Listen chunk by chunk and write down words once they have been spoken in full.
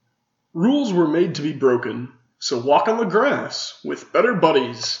Rules were made to be broken, so walk on the grass with better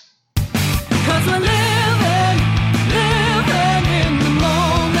buddies. 'Cause we're living in the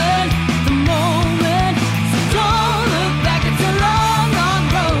moment. So don't look back, it's a long, long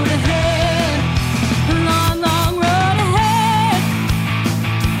road ahead. A long, long road ahead.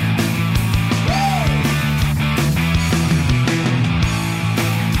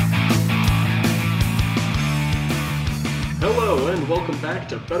 Hello, and welcome back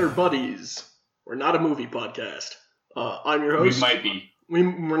to Better Buddies. We're not a movie podcast. I'm your host. We might be.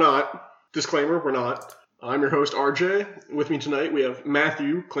 We're not. Disclaimer, we're not. I'm your host, RJ. With me tonight, we have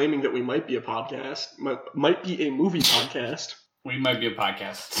Matthew, claiming that we might be a podcast. Might be a movie podcast. We might be a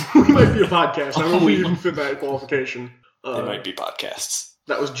podcast. We might be a podcast. I don't know if we even fit that qualification. They might be podcasts.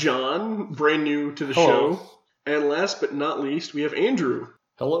 That was John, brand new to the Hello. show. And last but not least, we have Andrew.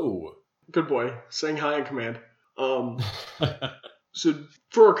 Hello. Good boy. Saying hi in command. So,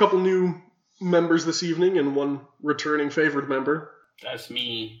 for a couple new members this evening and one returning favored member, That's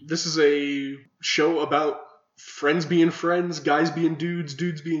me. this is a show about friends being friends, guys being dudes,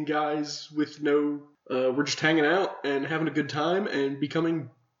 dudes being guys, with no... we're just hanging out and having a good time and becoming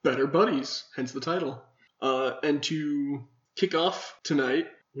better buddies, hence the title. And to kick off tonight,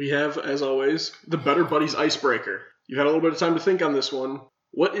 we have, as always, the Better Buddies Icebreaker. You've had a little bit of time to think on this one.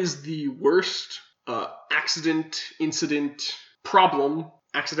 What is the worst accident, incident,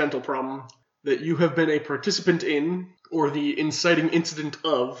 accidental problem that you have been a participant in, or the inciting incident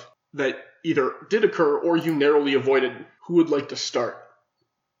of, that either did occur or you narrowly avoided? Who would like to start?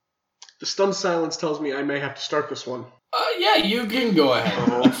 The stunned silence tells me I may have to start this one. Yeah, you can go ahead.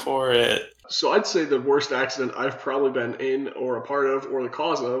 Roll for it. So I'd say the worst accident I've probably been in, or a part of, or the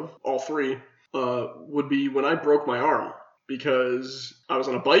cause of, all three, would be when I broke my arm. Because I was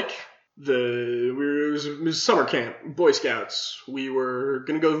on a bike. It was summer camp, Boy Scouts. We were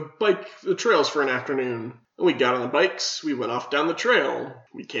going to go bike the trails for an afternoon. And we got on the bikes, we went off down the trail.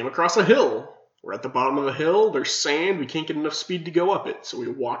 We came across a hill. We're at the bottom of the hill, there's sand, we can't get enough speed to go up it. So we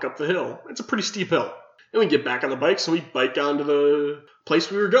walk up the hill. It's a pretty steep hill. Then we get back on the bike, so we bike onto the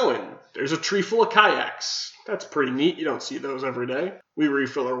place we were going. There's a tree full of kayaks. That's pretty neat, you don't see those every day. We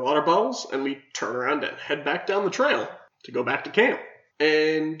refill our water bottles, and we turn around and head back down the trail to go back to camp.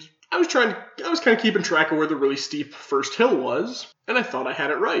 And I was kind of keeping track of where the really steep first hill was, and I thought I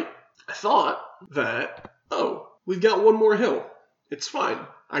had it right. I thought that, we've got one more hill. It's fine.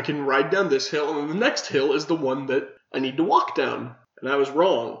 I can ride down this hill, and the next hill is the one that I need to walk down. And I was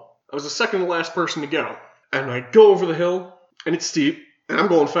wrong. I was the second to last person to go. And I go over the hill, and it's steep, and I'm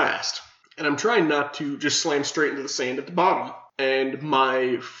going fast. And I'm trying not to just slam straight into the sand at the bottom. And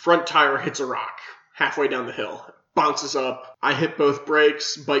my front tire hits a rock halfway down the hill. Bounces up, I hit both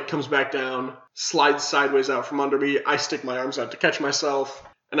brakes, bike comes back down, slides sideways out from under me, I stick my arms out to catch myself,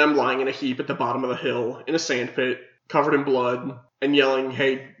 and I'm lying in a heap at the bottom of the hill, in a sand pit, covered in blood, and yelling,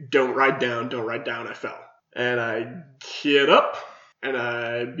 hey, don't ride down, I fell. And I get up, and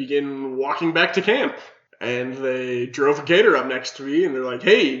I begin walking back to camp. And they drove a gator up next to me, and they're like,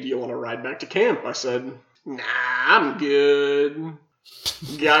 hey, do you want to ride back to camp? I said, nah, I'm good.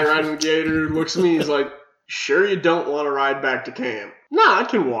 Guy riding the gator looks at me, he's like, sure you don't want to ride back to camp? Nah, I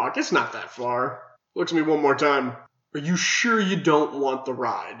can walk. It's not that far. Looks at me one more time. Are you sure you don't want the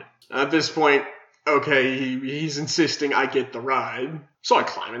ride? At this point, okay, he's insisting I get the ride. So I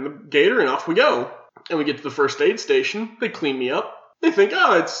climb in the gator and off we go. And we get to the first aid station. They clean me up. They think,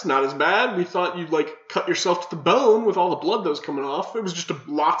 it's not as bad. We thought you'd, cut yourself to the bone with all the blood that was coming off. It was just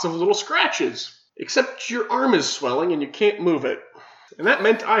lots of little scratches. Except your arm is swelling and you can't move it. And that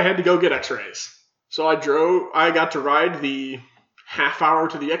meant I had to go get x-rays. So I got to ride the half hour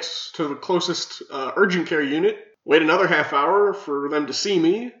to the closest urgent care unit, wait another half hour for them to see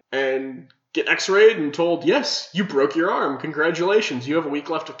me, and get x-rayed and told, yes, you broke your arm. Congratulations. You have a week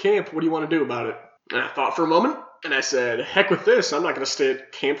left of camp. What do you want to do about it? And I thought for a moment, and I said, heck with this. I'm not going to stay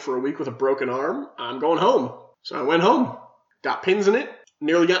at camp for a week with a broken arm. I'm going home. So I went home, got pins in it,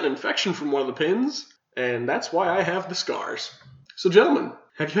 nearly got an infection from one of the pins, and that's why I have the scars. So gentlemen,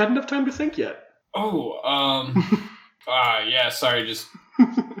 have you had enough time to think yet? Yeah, sorry, just,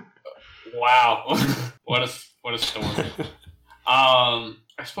 wow, what a story. I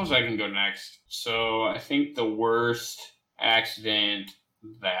suppose I can go next. So I think the worst accident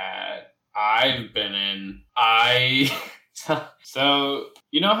that I've been in, so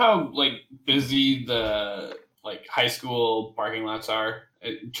you know how, busy the, high school parking lots are?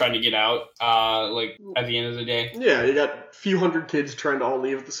 Trying to get out, at the end of the day? Yeah, you got a few hundred kids trying to all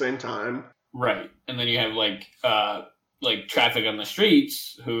leave at the same time. Right. And then you have traffic on the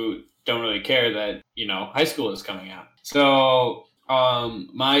streets who don't really care that, high school is coming out. So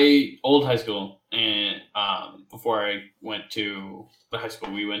My old high school, and before I went to the high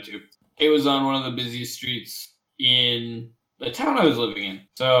school we went to, it was on one of the busiest streets in the town I was living in.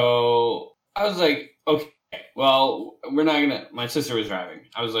 So I was like, okay, well, we're not gonna. My sister was driving.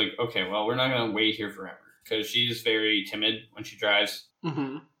 I was like, okay, well, we're not gonna wait here forever because she's very timid when she drives.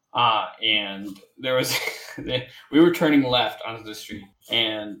 Mm-hmm. And there was, we were turning left onto the street,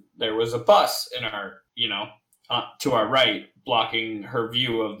 and there was a bus in our, to our right, blocking her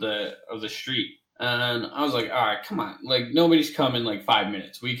view of the street. And I was like, all right, come on, like nobody's come in like 5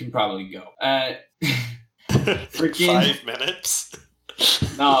 minutes. We can probably go. Freaking 5 minutes.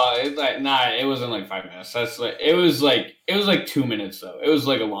 No, it wasn't like 5 minutes. That's like it was like 2 minutes though. It was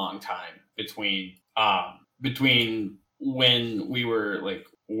like a long time between when we were like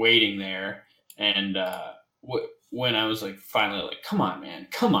waiting there and when I was like finally like, come on, man,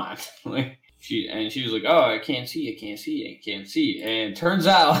 come on. Like she was like, oh, I can't see. And turns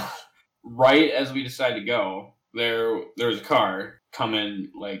out, right as we decided to go, there was a car coming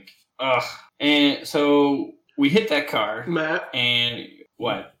like, ugh. And so we hit that car. Matt. And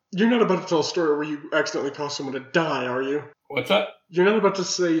what? You're not about to tell a story where you accidentally caused someone to die, are you? What's up? You're not about to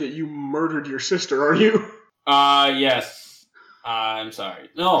say that you murdered your sister, are you? Yes. I'm sorry.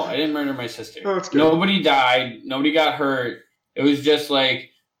 No, I didn't murder my sister. Oh, that's good. Nobody died. Nobody got hurt. It was just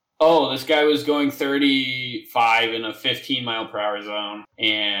like, oh, this guy was going 35 in a 15-mile-per-hour zone.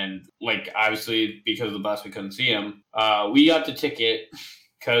 And, like, obviously, because of the bus, we couldn't see him. We got the ticket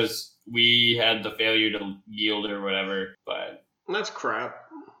because we had the failure to yield or whatever. But That's crap.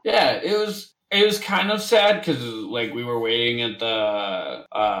 yeah, it was kind of sad because like we were waiting at the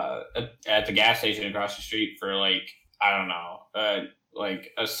gas station across the street for like, I don't know,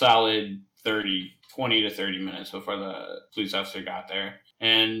 like a solid 20 to 30 minutes before the police officer got there.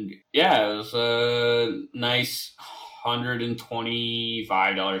 And yeah, it was a nice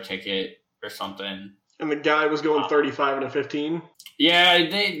 $125 ticket or something. And the guy was going 35 and a 15? Yeah,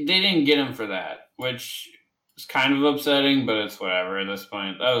 they didn't get him for that, which is kind of upsetting, but it's whatever at this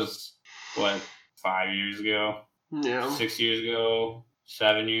point. That was, 5 years ago? Yeah. 6 years ago?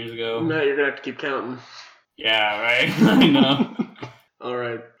 7 years ago? Matt, you're going to have to keep counting. Yeah, right? I know. All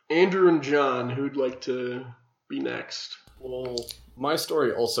right. Andrew and John, who'd like to be next? Well, my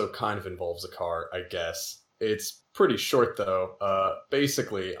story also kind of involves a car, I guess. It's pretty short, though.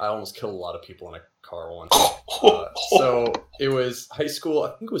 Basically, I almost killed a lot of people in a car once. So it was high school. I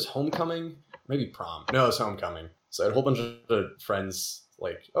think it was homecoming, maybe prom. No, it was homecoming. So I had a whole bunch of friends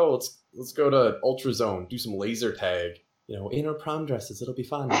like, oh, let's go to Ultra Zone, do some laser tag. In our prom dresses, it'll be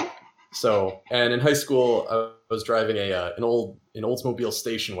fun. So, and in high school, I was driving an Oldsmobile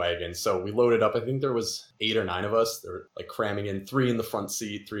station wagon. So we loaded up. I think there was 8 or 9 of us. They were like cramming in 3 in the front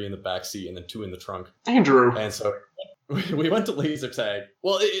seat, 3 in the back seat, and then 2 in the trunk. Andrew. And so we went to laser tag.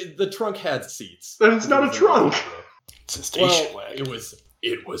 Well, the trunk had seats. Then it's not a trunk. It's a station Well, wagon.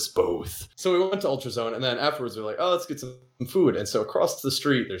 it was both. So we went to Ultra Zone, and then afterwards we were like, oh, let's get some food. And so across the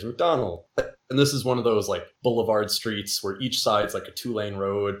street, there's a McDonald's. And this is one of those like boulevard streets where each side's like a 2-lane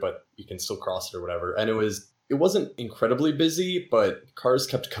road, but you can still cross it or whatever. And it wasn't incredibly busy, but cars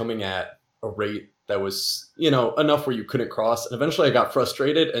kept coming at a rate that was, enough where you couldn't cross. And eventually I got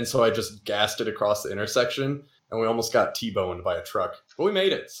frustrated, and so I just gassed it across the intersection, and we almost got T-boned by a truck. But we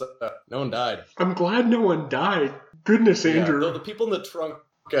made it, so no one died. I'm glad no one died. Goodness, Andrew. Yeah, though the people in the trunk,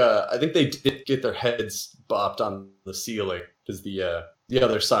 I think they did get their heads bopped on the ceiling, because the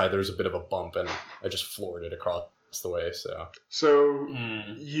other side, there was a bit of a bump, and I just floored it across the way, so. So,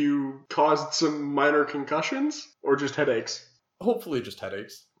 you caused some minor concussions? Or just headaches? Hopefully just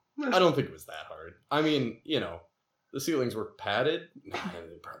headaches. I don't think it was that hard. I mean, the ceilings were padded. Nah,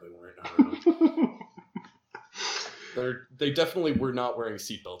 they probably weren't. I don't know. They definitely were not wearing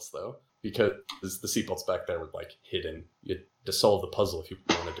seatbelts, though, because the seatbelts back there were, like, hidden. You had to solve the puzzle if you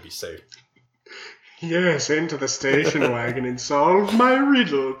wanted to be safe. Yes, into the station wagon and solve my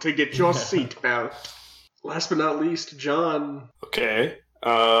riddle to get your seatbelt. Last but not least, John. Okay.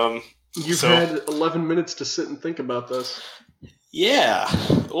 You've had 11 minutes to sit and think about this. Yeah.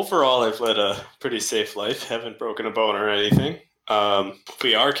 Overall, I've led a pretty safe life. Haven't broken a bone or anything.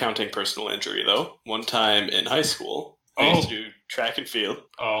 We are counting personal injury, though. One time in high school, I used to do track and field.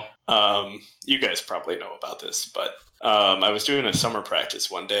 You guys probably know about this, but I was doing a summer practice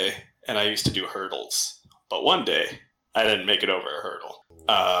one day, and I used to do hurdles. But one day, I didn't make it over a hurdle.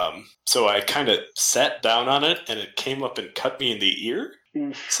 So I kind of sat down on it, and it came up and cut me in the ear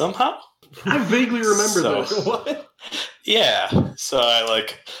somehow. I vaguely remember this. What? Yeah. So I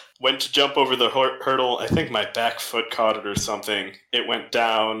went to jump over the hurdle. I think my back foot caught it or something. It went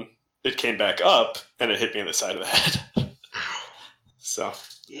down. It came back up, and it hit me in the side of the head. So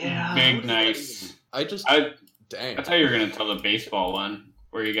Yeah. Big nice. I just I dang. thought you were gonna tell the baseball one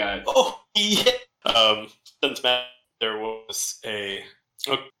where you got. oh yeah. Since there was a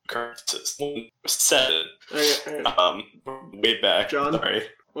occurrence one was 7. Hey, Way back. John? Sorry.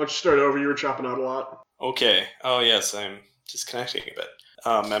 why don't you start over? You were chopping out a lot. Okay. Oh yes, I'm disconnecting a bit.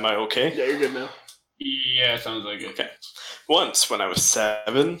 Am I okay? Yeah, you're good now. Yeah, sounds like it. Okay. Once when I was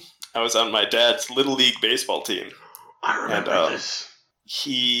 7, I was on my dad's little league baseball team. I remember And, this.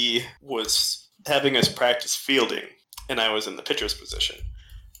 He was having us practice fielding, and I was in the pitcher's position.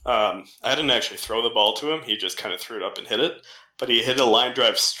 I didn't actually throw the ball to him. He just kind of threw it up and hit it. But he hit a line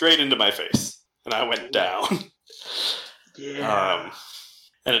drive straight into my face, and I went down. Yeah.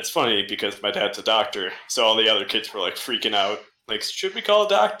 And it's funny because my dad's a doctor, so all the other kids were like freaking out. Like, should we call a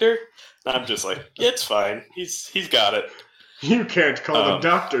doctor? And I'm just like, yeah, it's fine. He's got it. You can't call the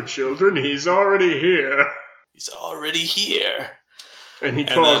doctor, children. He's already here. He's already here. And he And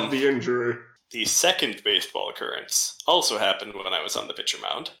caused then- the injury. The second baseball occurrence also happened when I was on the pitcher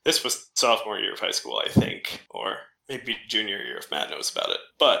mound. This was sophomore year of high school, I think, or maybe junior year if Matt knows about it.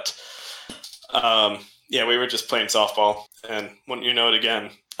 But, yeah, we were just playing softball, and wouldn't you know it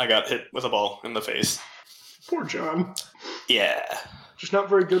again, I got hit with a ball in the face. Poor John. Yeah. Just not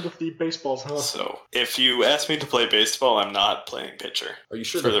very good with the baseballs, huh? So, if you ask me to play baseball, I'm not playing pitcher. Are you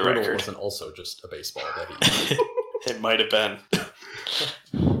sure for the the hurdle record. wasn't also just a baseball that he? It might have been.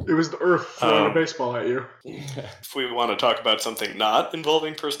 It was the earth throwing Um, a baseball at you. If we want to talk about something not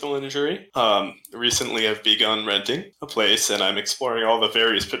involving personal injury, recently I've begun renting a place and I'm exploring all the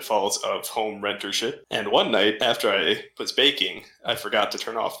various pitfalls of home rentership. And one night after I was baking, I forgot to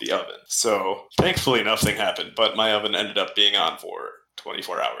turn off the oven. So thankfully nothing happened, but my oven ended up being on for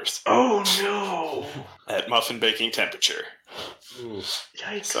 24 hours Oh no! at muffin baking temperature. Ooh.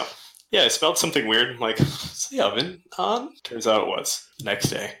 Yikes. So yeah, I smelled something weird. I'm like, is the oven on? Turns out it was. Next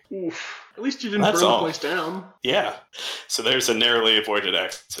day. Oof. At least you didn't That's burn all. the place down. Yeah. So there's a narrowly avoided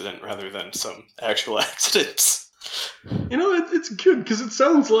accident rather than some actual accidents. You know, it's good because it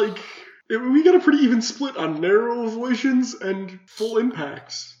sounds like we got a pretty even split on narrow avoidations and full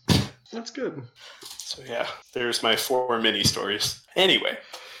impacts. That's good. So yeah, there's my 4 mini stories. Anyway,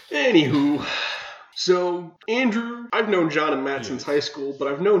 Anywho, so Andrew, I've known John and Matt since high school, but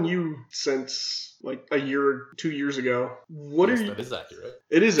I've known you since like a year or 2 years ago. What Yes, are you? that is accurate.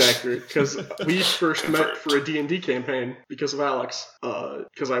 It is accurate because we first met for a D&D campaign because of Alex.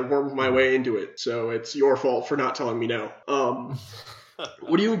 Because I wormed my way into it, so it's your fault for not telling me no.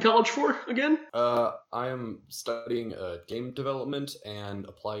 What are you in college for again? I am studying game development and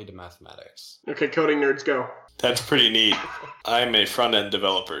applied mathematics. Okay, coding nerds, go. that's pretty neat. I'm a front-end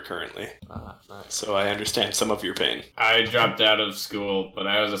developer currently, Nice. so I understand some of your pain. I dropped out of school, but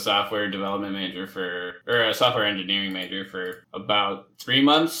I was a software development major or a software engineering major for about 3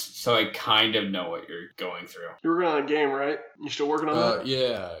 months, so I kind of know what you're going through. You were working on a game, right? You still working on that?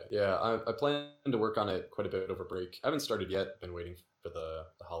 Yeah. I plan to work on it quite a bit over break. I haven't started yet. Been waiting for the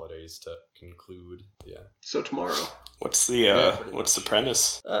holidays to conclude. Yeah. So tomorrow. What's the Yeah, pretty what's the much.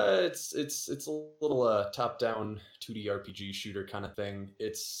 premise? It's a little top-down 2D RPG shooter kind of thing.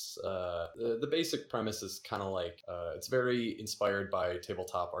 It's the basic premise is kind of like it's very inspired by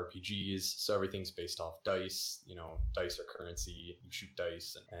tabletop RPGs. So everything's based off dice. You know, dice are currency. You shoot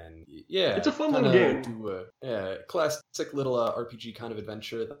dice, and yeah, It's a fun little kinda game. Do classic little RPG kind of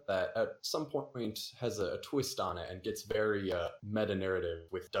adventure that at some point has a twist on it and gets very meta narrative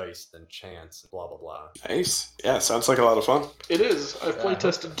with dice and chance. Blah blah blah. Nice. Yeah, sounds like a lot of fun. It is. I've Yeah, play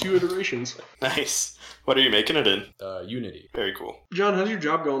tested 2 iterations. Nice. What are you making it in? Unity. Very cool. John, how's your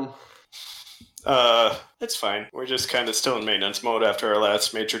job going? It's fine. We're just kind of still in maintenance mode after our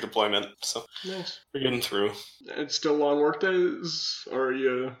last major deployment, so Nice. we're getting through. It's still long work days, or are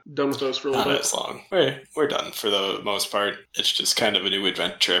you done with those for a Not little bit? as long. We're done for the most part. It's just kind of a new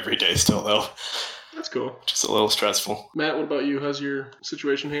adventure every day still, though. That's cool. Just a little stressful. Matt, what about you? How's your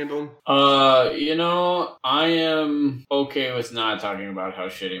situation handling? I am okay with not talking about how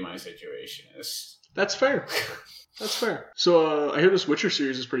shitty my situation is. That's fair. That's fair. So, I hear this Witcher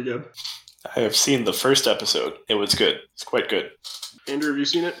series is pretty good. I have seen the first episode. It was good. It's quite good. Andrew, have you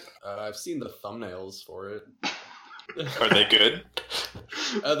seen it? I've seen the thumbnails for it. Are they good?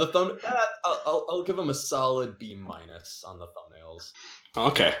 The thumb. I'll give him a solid B- on the thumbnails.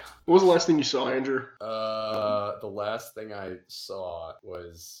 Okay. What was the last thing you saw, Andrew? The last thing I saw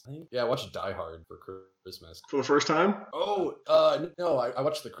was I watched Die Hard for Christmas. For the first time? Oh, no, I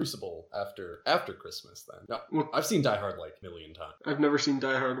watched The Crucible after Christmas. Then no, I've seen Die Hard like a million times. I've never seen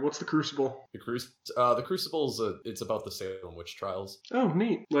Die Hard. What's The Crucible? The Crucible's it's about the Salem witch trials. Oh,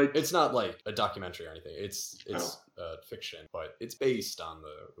 neat. Like, It's not like a documentary or anything. It's fiction, but it's based on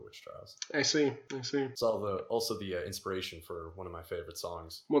the witch trials. I see. It's also the inspiration for one of my favorite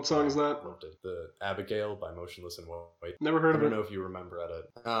songs. What song is that? I loved it. The Abigail by Motionless in White. Never heard I of don't it. know if you remember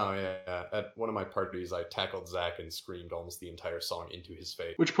at one of my parties, I tackled Zach and screamed almost the entire song into his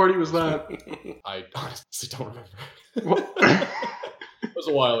face. Which party was that? I honestly don't remember. What? It was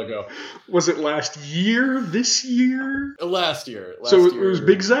a while ago. Was it last year? This year? Last year. So it was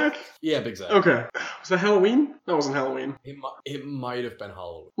Big Zach? Yeah, Big Zach. Okay. Was that Halloween? That wasn't Halloween. It might have been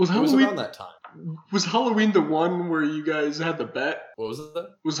Halloween. Was It was Halloween- around that time. Was Halloween the one where you guys had the bet? What was it?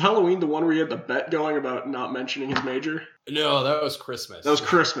 Was Halloween the one where you had the bet going about not mentioning his major? No, that was Christmas. That was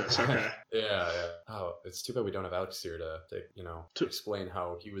Christmas. Okay. Yeah. Oh, it's too bad we don't have Alex here to explain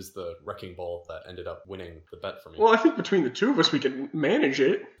how he was the wrecking ball that ended up winning the bet for me. Well, I think between the two of us, we can manage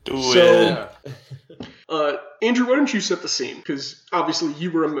it. Do So- it. Yeah. Andrew, why don't you set the scene? Because obviously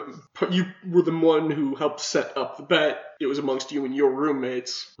you were the one who helped set up the bet. It was amongst you and your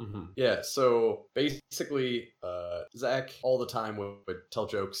roommates. Mhm. Yeah, so basically, Zach all the time would tell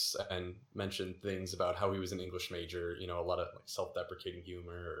jokes and mention things about how he was an English major, a lot of like self-deprecating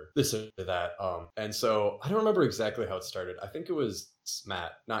humor or this or that. And so I don't remember exactly how it started. I think it was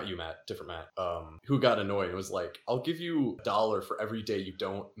Matt, not you, Matt, different Matt, who got annoyed. It was like, I'll give you $1 for every day you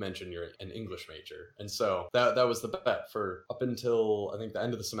don't mention you're an English major. And so that was the bet for up until I think the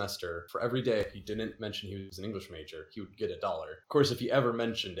end of the semester. For every day he didn't mention he was an English major, he would get $1. Of course, if he ever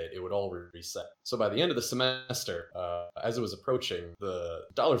mentioned it, it would all reset. So by the end of the semester, as it was approaching, the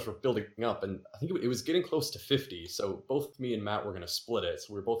dollars were building up, and I think it was getting close to 50. So both me and Matt were going to split it.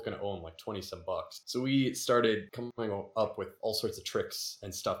 So we were both going to owe him like 20 some bucks. So we started coming up with all sorts of tricks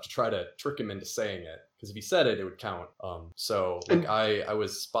and stuff to try to trick him into saying it. Because if he said it, it would count. I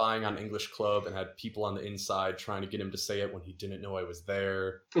was spying on English Club and had people on the inside trying to get him to say it when he didn't know I was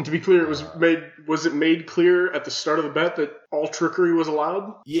there. And to be clear, was it made clear at the start of the bet that all trickery was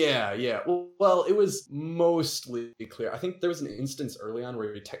allowed? Yeah. Well, it was mostly clear. I think there was an instance early on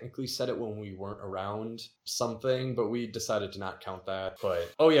where we technically said it when we weren't around something, but we decided to not count that. But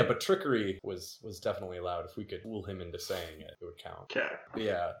trickery was definitely allowed. If we could fool him into saying it, it would count. Okay.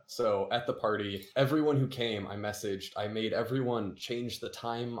 Yeah, so at the party, everyone who came, I made everyone change the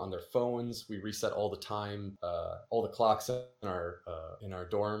time on their phones. We reset all the time, all the clocks in our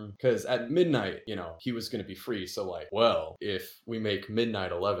dorm. Because at midnight, he was going to be free. So if we make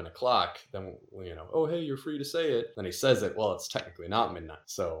midnight 11 o'clock, then, oh, hey, you're free to say it. Then he says it, well, it's technically not midnight.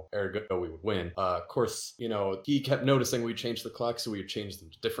 So ergo, we would win. Of course, he kept noticing we'd change the clock, so we would change them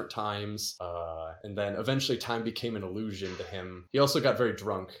to different times. And then eventually time became an illusion to him. He also got very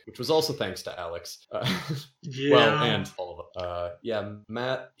drunk, which was also thanks to Alex. Yeah. Well, and all of it.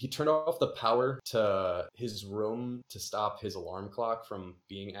 Matt, he turned off the power to his room to stop his alarm clock from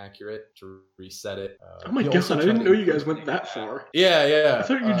being accurate, to reset it. Oh my he god, also I tried didn't to know you guys impersonate- went that far. Yeah. I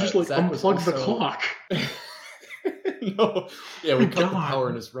thought you just Zach was unplugged the also- clock. No. Yeah, we Oh my cut the God. power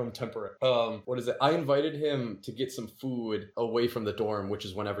in his room temporarily. What is it? I invited him to get some food away from the dorm, which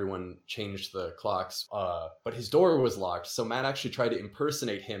is when everyone changed the clocks. But his door was locked, so Matt actually tried to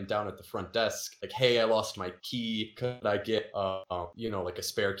impersonate him down at the front desk. Like, hey, I lost my key. Could I get, like a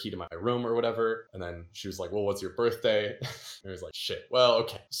spare key to my room or whatever? And then she was like, well, what's your birthday? And he was like, shit. Well,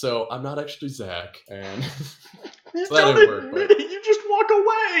 okay. So I'm not actually Zach. And You So that don't didn't work, admit but- it, you just walk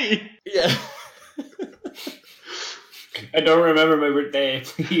away! yeah. I don't remember my birthday.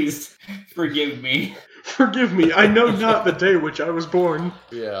 Please forgive me. Forgive me, I know not the day which I was born.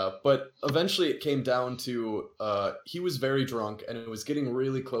 Yeah, but eventually it came down to he was very drunk and it was getting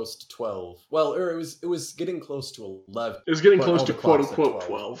really close to 12. Well, or it was getting close to 11. It was getting But close all to the quote clocks at unquote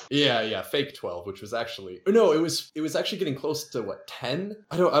 12. Yeah, fake 12, which was actually no, it was actually getting close to what, 10?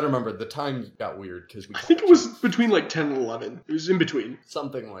 I don't remember. The time got weird because we I think it was between like 10 and 11. It was in between.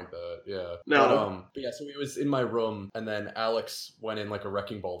 something like that. Yeah. No. But yeah, so he was in my room and then Alex went in like a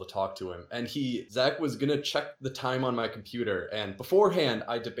wrecking ball to talk to him. And Zach was going gonna check the time on my computer. And beforehand,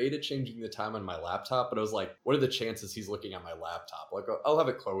 I debated changing the time on my laptop, but I was like, what are the chances he's looking at my laptop? Like, I'll have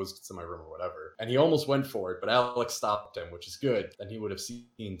it closed, it's in my room or whatever. And he almost went for it, but Alex stopped him, which is good. Then he would have seen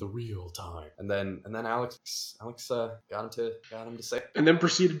the real time. And then Alex got him to say. And then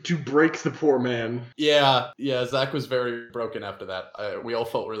proceeded to break the poor man. Yeah, Zach was very broken after that. We all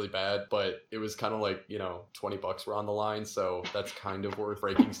felt really bad, but it was kind of like, $20 were on the line, so that's kind of worth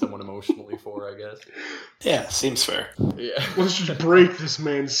breaking someone emotionally for, I guess. Yeah, seems fair. Yeah. Let's just break this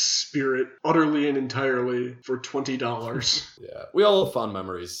man's spirit utterly and entirely for $20. Yeah, we all have fond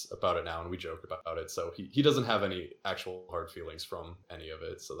memories about it now, and we joke about it, so he doesn't have any actual hard feelings from any of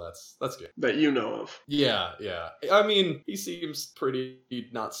it, so that's good. That you know of. Yeah. I mean, he seems pretty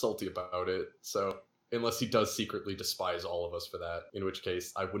not salty about it, so unless he does secretly despise all of us for that, in which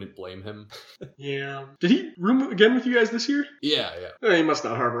case I wouldn't blame him. Yeah. Did he room again with you guys this year? Yeah. He must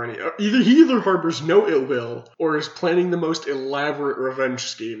not harbor any. He either harbors no ill will or is planning the most elaborate revenge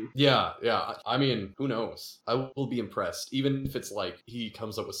scheme. Yeah. I mean, who knows? I will be impressed. Even if it's like he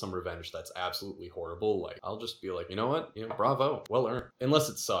comes up with some revenge that's absolutely horrible, like I'll just be like, you know what? Bravo. Well earned. Unless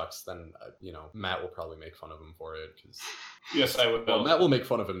it sucks, then, Matt will probably make fun of him for it. Cause... Yes, I will. Well, Matt will make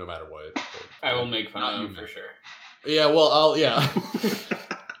fun of him no matter what. I will make fun Not of you, him for Matt. sure. Yeah, well,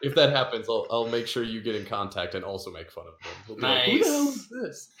 if that happens, I'll make sure you get in contact and also make fun of him. He'll be like, who the hell is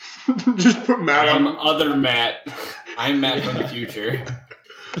this? Just put Matt I'm on. other Matt. I'm Matt from the future.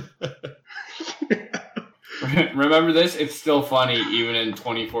 Remember this? It's still funny even in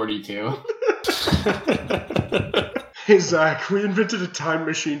 2042. Hey, Zach, we invented a time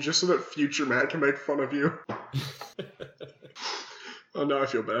machine just so that future Matt can make fun of you. Oh, now I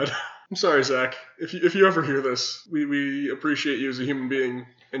feel bad. I'm sorry, Zach. If you ever hear this, we appreciate you as a human being,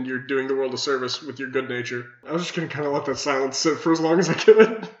 and you're doing the world a service with your good nature. I was just going to kind of let that silence sit for as long as I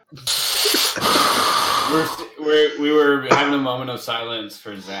could. We were having a moment of silence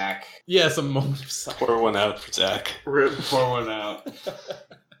for Zach. Yes, a moment of silence. Pour one out for Zach. Rip. Pour one out.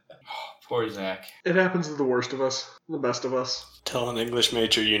 Poor Zach. It happens to the worst of us, the best of us. Tell an English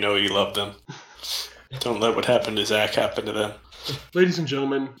major you know you love them. Don't let what happened to Zach happen to them. Ladies and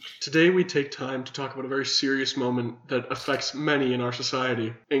gentlemen, today we take time to talk about a very serious moment that affects many in our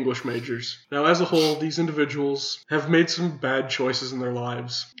society, English majors. Now, as a whole, these individuals have made some bad choices in their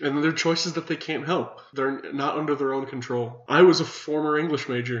lives, and they're choices that they can't help. They're not under their own control. I was a former English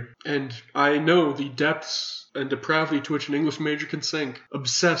major, and I know the depths and depravity to which an English major can sink.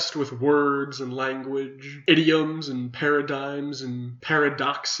 Obsessed with words and language, idioms and paradigms and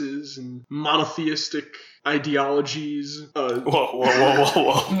paradoxes and monotheistic ideologies. Whoa. Wait.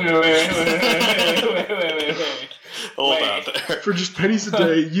 Hold on there. For just pennies a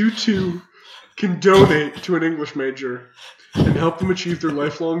day, you too can donate to an English major and help them achieve their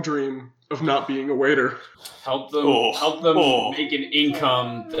lifelong dream of not being a waiter. Help them make an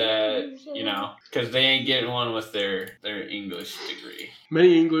income that, because they ain't getting one with their English degree.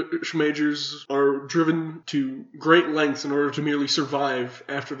 Many English majors are driven to great lengths in order to merely survive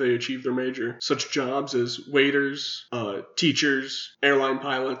after they achieve their major. Such jobs as waiters, teachers, airline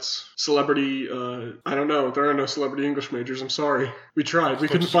pilots, celebrity, I don't know, there are no celebrity English majors, I'm sorry. We tried, we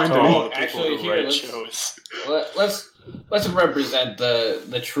couldn't find All any. the people Actually, who here, write shows. Let's represent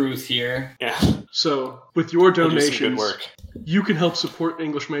the truth here. Yeah. So, with your They do some good donations, work. you can help support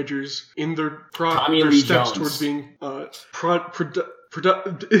English majors in their Tommy their Lee steps Jones. towards being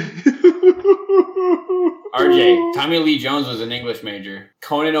RJ, Tommy Lee Jones was an English major.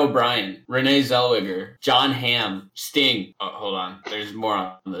 Conan O'Brien, Renee Zellweger, John Hamm, Sting. Oh, hold on. There's more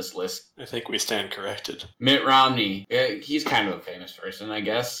on this list. I think we stand corrected. Mitt Romney. He's kind of a famous person, I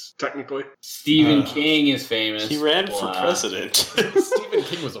guess. Technically. Stephen King is famous. He ran for Wow. president. Stephen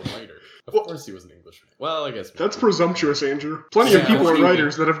King was a writer. Of course he was an Englishman. Well, I guess That's presumptuous, Andrew. Plenty of Yeah, people are Stephen-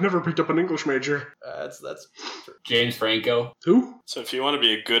 writers that have never picked up an English major. that's true. James Franco, Who? So if you want to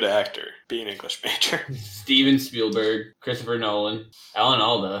be a good actor, be an English major. Steven Spielberg, Christopher Nolan, Alan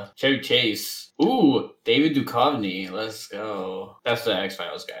Alda, Chevy Chase. Ooh, David Duchovny. Let's go. That's the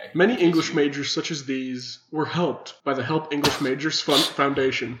X-Files guy. Many English majors such as these were helped by the Help English Majors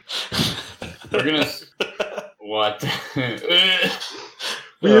Foundation. We're gonna... What?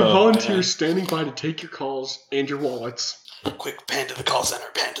 We have Oh, volunteers standing by to take your calls and your wallets. Quick, pan to the call center,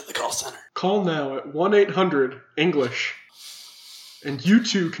 pan to the call center. Call now at 1-800-ENGLISH. And you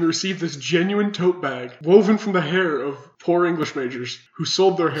too can receive this genuine tote bag woven from the hair of poor English majors who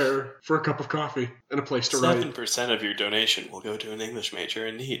sold their hair for a cup of coffee and a place to write. 7% of your donation will go to an English major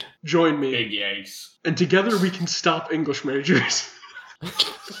in need. Join me, Big yikes. and together we can stop English majors.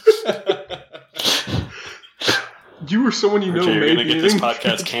 You or someone you know You're may going to be get an this English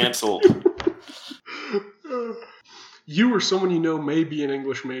podcast major. canceled. you or someone you know may be an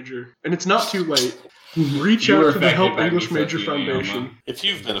English major, and it's not too late. Reach You were out to the affected Help by English me Major sucking Foundation. If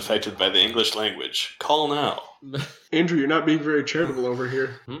you've been affected by the English language, call now. Andrew, you're not being very charitable over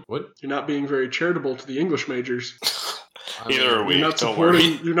here. What? You're not being very charitable to the English majors. Neither are we. You're not Don't worry.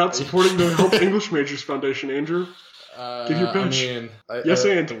 supporting. You're not supporting the Help English Majors Foundation, Andrew. Give your I pitch. mean, Yes, I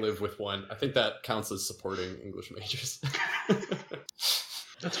and. have to live with one. I think that counts as supporting English majors.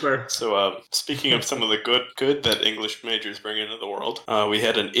 That's fair. So, speaking of some of the good that English majors bring into the world, we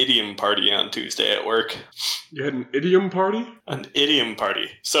had an idiom party on Tuesday at work. You had an idiom party? An idiom party.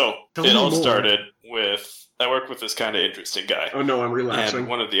 So, Tell it me all more. started with... I work with this kind of interesting guy. Oh no, I'm And relapsing.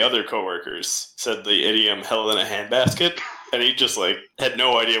 one of the other coworkers said the idiom hell in a handbasket, and he just had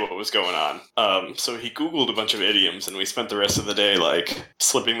no idea what was going on. So he Googled a bunch of idioms, and we spent the rest of the day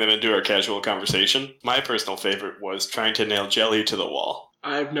slipping them into our casual conversation. My personal favorite was trying to nail jelly to the wall.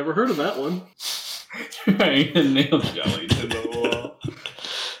 I've never heard of that one. Nail jelly to the wall.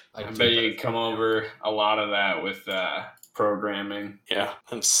 I do bet you that. come over a lot of that with programming. Yeah,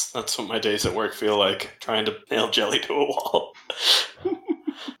 that's what my days at work feel like, trying to nail jelly to a wall.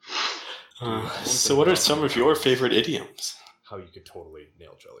 So what are some of your favorite idioms? How you could totally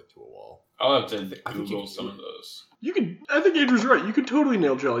nail jelly to a wall. I'll have to I think Google you- some of those. You could. I think Andrew's right. You could totally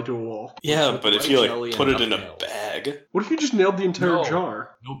nail jelly to a wall. Yeah, With but the if right you jelly put and it in a enough nails. bag, What if you just nailed the entire No.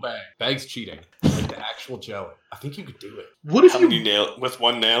 jar? No bag. Bag's cheating. Like the actual jelly. I think you could do it. What if how you? many nail with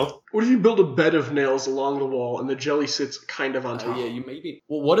one nail? What if you build a bed of nails along the wall and the jelly sits kind of on top? Yeah, you maybe.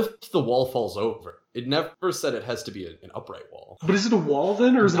 Well, what if the wall falls over? It never said it has to be an upright wall. But is it a wall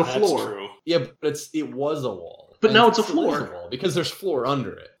then, or is it a That's floor? true. Yeah, but it was a wall. But And now it's a it still is floor. wall because there's floor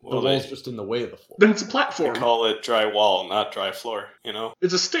under it. Well, the wall's they- just in the way of the floor. Then it's a They platform. call it dry wall, not dry floor, you know?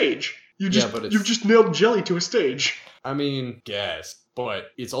 It's a stage. Yeah, but it's- You've just nailed jelly to a stage. I mean, guess, but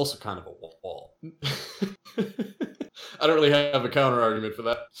it's also kind of a wall. I don't really have a counter argument for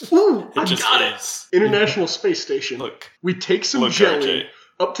that. Ooh, It I just got it. is. International Space Station. Look, We take some look, jelly RJ.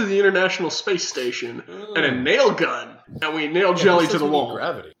 up to the International Space Station and a nail gun, and we nail Yeah, jelly who to says the we need wall.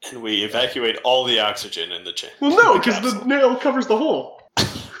 Gravity. And we evacuate all the oxygen in the chain. Well, no, because the capsule. nail covers the hole.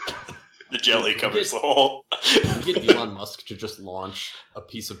 The jelly covers the hole. You get Elon Musk to just launch a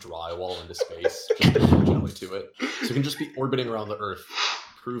piece of drywall into space, just put jelly to it, so it can just be orbiting around the Earth,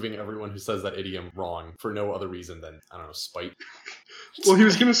 proving everyone who says that idiom wrong for no other reason than, I don't know, spite. Well, he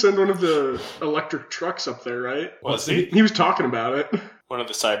was going to send one of the electric trucks up there, right? Was he? He was talking about it. One of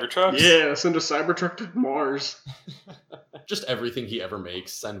the Cybertrucks? Yeah, send a Cybertruck to Mars. Just everything he ever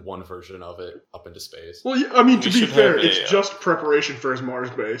makes, send one version of it up into space. Well, yeah, I mean, to We be should fair, have a, it's just preparation for his Mars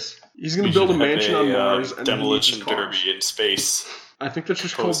base. He's going We to build a should have mansion on a, Mars and then he needs his demolition cars. derby in space, I think that's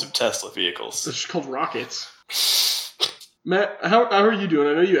just opposed called to Tesla vehicles. that's just called rockets. Matt, how are you doing?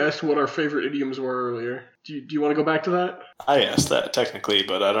 I know you asked what our favorite idioms were earlier. Do you want to go back to that? I asked that technically,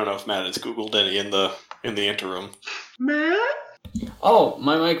 but I don't know if Matt has Googled any in the interim. Matt? Oh,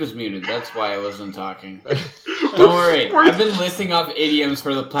 my mic was muted. That's why I wasn't talking. Don't worry. I've been listing off idioms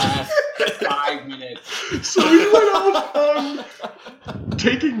for the past 5 minutes. So we went off on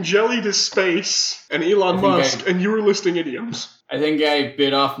taking jelly to space and Elon I think Musk, and you were listing idioms. I think I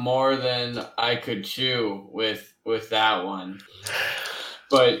bit off more than I could chew with that one.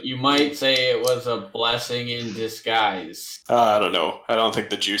 But you might say it was a blessing in disguise. I don't know. I don't think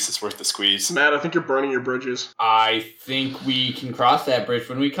the juice is worth the squeeze. Matt, I think you're burning your bridges. I think we can cross that bridge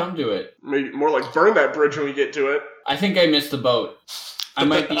when we come to it. Maybe more like burn that bridge when we get to it. I think I missed the boat. I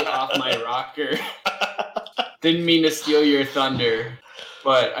might be off my rocker. Didn't mean to steal your thunder,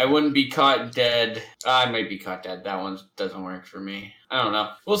 but I wouldn't be caught dead. I might be caught dead. That one doesn't work for me. I don't know.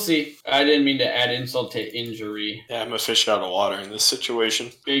 We'll see. I didn't mean to add insult to injury. Yeah, I'm a fish out of water in this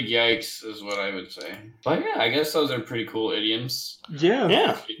situation. Big yikes is what I would say. But yeah, I guess those are pretty cool idioms. Yeah.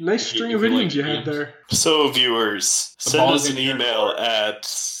 Yeah. Nice If you- string if of you like idioms you had idioms. there. So, viewers, The send ball's us an in your email court. at...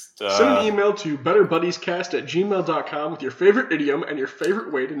 Send an email to betterbuddiescast@gmail.com with your favorite idiom and your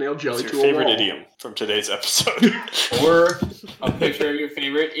favorite way to nail jelly What's to your a favorite wall. idiom from today's episode? Or a picture of your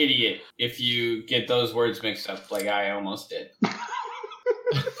favorite idiot if you get those words mixed up like I almost did.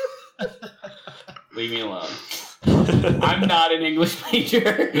 Leave me alone. I'm not an English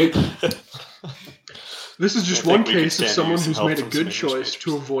major. This is just I think one we could case of stand to someone use who's help made a from some good English choice to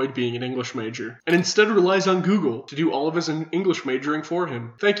majors. avoid being an English major, and instead relies on Google to do all of his English majoring for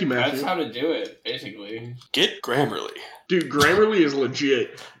him. Thank you, Matthew. That's how to do it, basically. Get Grammarly. Dude, Grammarly is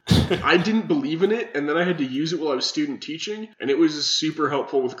legit. I didn't believe in it, and then I had to use it while I was student teaching, and it was super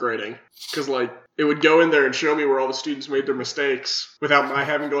helpful with grading. Because, like, it would go in there and show me where all the students made their mistakes without my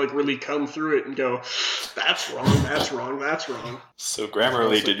having to, like, really come through it and go, that's wrong, that's wrong, that's wrong. So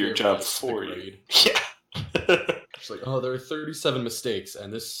Grammarly Also did your give job us the for you. grade. Yeah. It's like, oh, there are 37 mistakes,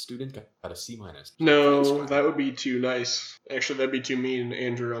 and this student got a C minus. No, that would be too nice. Actually, that'd be too mean,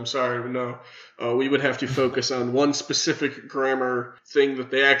 Andrew. I'm sorry, but no. We would have to focus on one specific grammar thing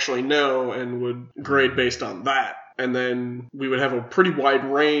that they actually know and would grade based on that. And then we would have a pretty wide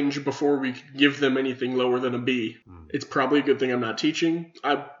range before we could give them anything lower than a B. It's probably a good thing I'm not teaching.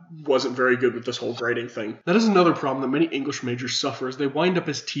 I wasn't very good with this whole grading thing. That is another problem that many English majors suffer is they wind up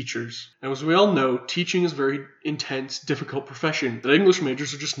as teachers. And as we all know, teaching is a very intense, difficult profession that English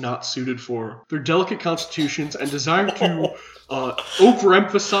majors are just not suited for. Their delicate constitutions and desire to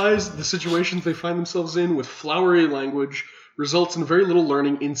overemphasize the situations they find themselves in with flowery language results in very little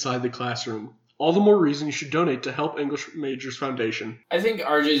learning inside the classroom. All the more reason you should donate to Help English Majors Foundation. I think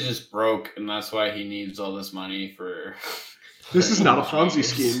RJ's just broke, and that's why he needs all this money for... This is not a English Ponzi majors.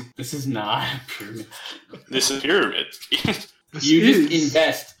 scheme. This is not a pyramid scheme. This is pyramid scheme. This You is... just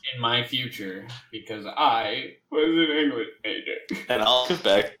invest in my future, because I was an English major. And I'll give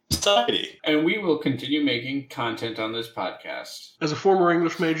back to society. And we will continue making content on this podcast. As a former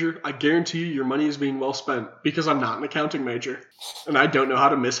English major, I guarantee you your money is being well spent because I'm not an accounting major. And I don't know how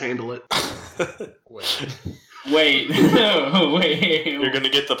to mishandle it. Wait. Wait, no, wait. You're going to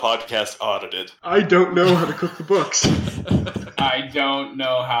get the podcast audited. I don't know how to cook the books. I don't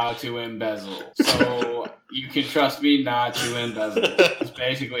know how to embezzle. So you can trust me not to embezzle. That's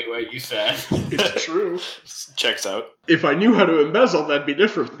basically what you said. It's true. Checks out. If I knew how to embezzle, that'd be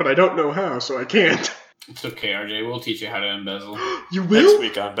different, but I don't know how, so I can't. It's okay, RJ. We'll teach you how to embezzle. You Next will?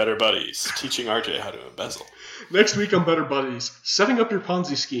 week on Better Buddies, teaching RJ how to embezzle. Next week on Better Buddies, setting up your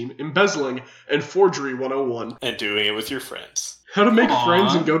Ponzi scheme, embezzling, and forgery 101. And doing it with your friends. How to make Aw.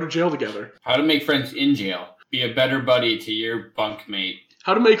 friends and go to jail together. How to make friends in jail. Be a better buddy to your bunkmate.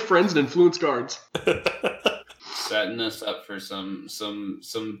 How to make friends and influence guards. Setting us up for some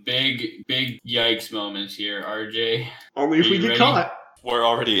big yikes moments here, RJ. Only if Are we you get ready? caught. We're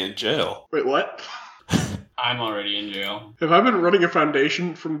already in jail. Wait, what? I'm already in jail. Have I been running a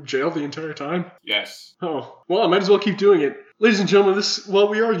foundation from jail the entire time? Yes. Oh, well, I might as well keep doing it. Ladies and gentlemen, while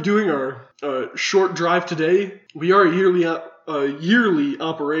we are doing our short drive today, we are a yearly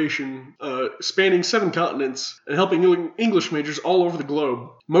operation spanning 7 continents and helping English majors all over the globe,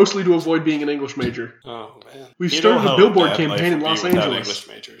 mostly to avoid being an English major. Oh, man. We've You started know a how billboard bad campaign in life would Los be without Angeles. English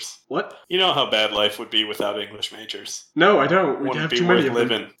majors. What? You know how bad life would be without English majors. No, I don't. We Wouldn't have be too many worth of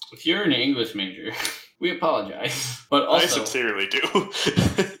them. living. If you're an English major, we apologize. But I also, sincerely do.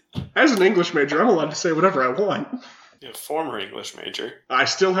 As an English major, I'm allowed to say whatever I want. Yeah, former English major. I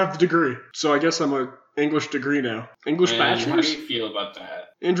still have the degree, so I guess I'm a English degree now. English and how do bachelor's? you feel about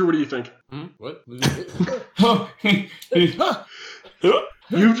that? Andrew, what do you think? What?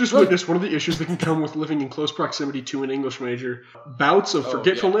 You've just witnessed one of the issues that can come with living in close proximity to an English major. Bouts of Oh,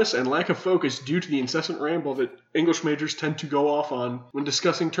 forgetfulness and lack of focus due to the incessant ramble that English majors tend to go off on when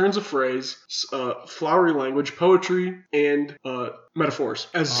discussing turns of phrase, flowery language, poetry, and metaphors.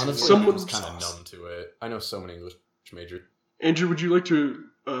 As Honestly, someone, I'm just kind of numb to it. I know so many English majors. Andrew, would you like to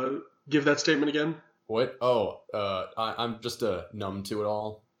give that statement again? What? Oh, I'm just numb to it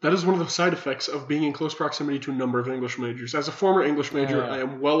all. That is one of the side effects of being in close proximity to a number of English majors. As a former English major, Yeah. I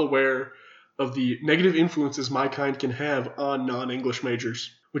am well aware of the negative influences my kind can have on non-English majors,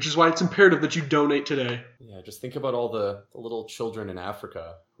 which is why it's imperative that you donate today. Yeah, just think about all the little children in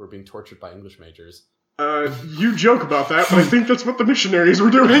Africa who are being tortured by English majors. You joke about that, but I think that's what the missionaries were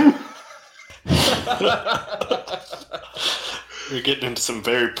doing. You're getting into some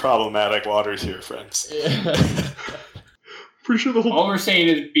very problematic waters here, friends. Pretty sure the whole... All we're saying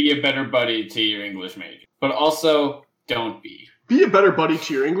is be a better buddy to your English major. But also, don't be. Be a better buddy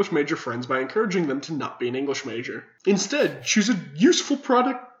to your English major friends by encouraging them to not be an English major. Instead, choose a useful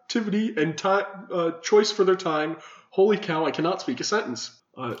productivity and choice for their time. Holy cow, I cannot speak a sentence.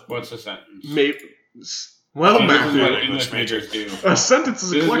 What's a sentence? Well, This is Matthew, what English English majors do. a sentence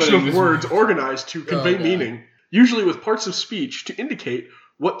is This a is what collection of English- words organized to convey God. meaning, usually with parts of speech to indicate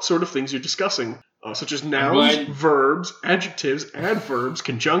what sort of things you're discussing, such as nouns, glad- verbs, adjectives, adverbs,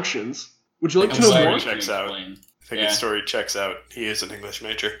 conjunctions. Would you like to I'm know glad more? you can Checks out. explain. I think Yeah. his story checks out. He is an English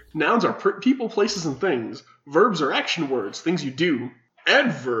major. Nouns are people, places, and things. Verbs are action words, things you do.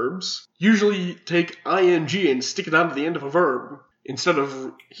 Adverbs usually take ing and stick it onto the end of a verb. Instead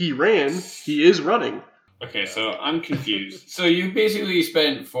of he ran, he is running. Okay, so I'm confused. So you basically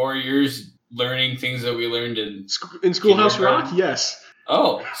spent 4 years learning things that we learned in In Schoolhouse Kindergarten? Rock, yes.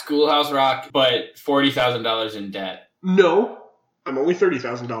 Schoolhouse Rock, but $40,000 in debt. No, I'm only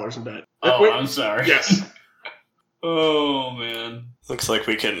 $30,000 in debt. Oh, Wait, I'm sorry. yes. Oh, man. Looks like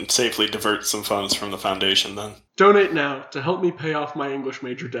we can safely divert some funds from the foundation then. Donate now to help me pay off my English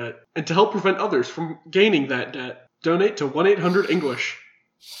major debt and to help prevent others from gaining that debt. donate to 1-800-ENGLISH.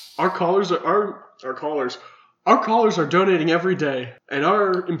 Our callers are donating every day, and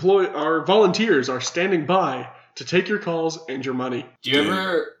our volunteers are standing by to take your calls and your money. Do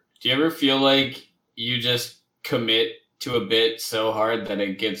you ever feel like you just commit to a bit so hard that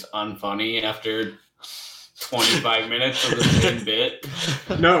it gets unfunny after 25 minutes of the same bit?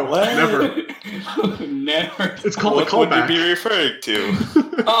 No, What? never. Never. It's called a What would you callback. be referring to?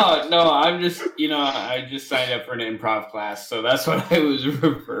 Oh, no, I just signed up for an improv class, so that's what I was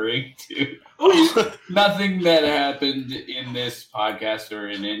referring to. Nothing that happened in this podcast or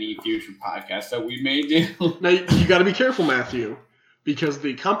in any future podcast that we may do. Now, you got to be careful, Matthew, because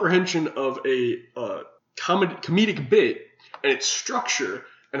the comprehension of a comedic bit and its structure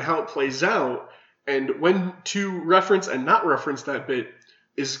and how it plays out and when to reference and not reference that bit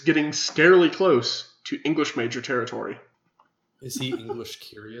is getting scarily close to English major territory. Is he English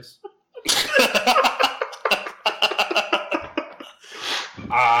curious?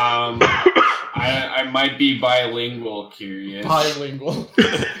 I might be bilingual curious. Bilingual.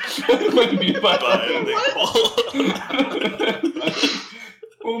 I might be bilingual.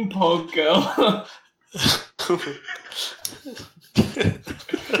 Un poco.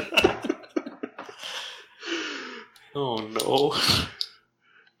 Oh no.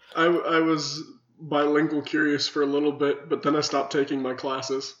 I was bilingual curious for a little bit, but then I stopped taking my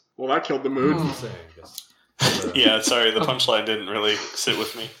classes. Well, that killed the mood. Saying this. Yeah, sorry, the punchline didn't really sit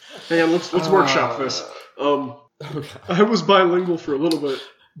with me. Hang on, let's workshop this. Okay. I was bilingual for a little bit,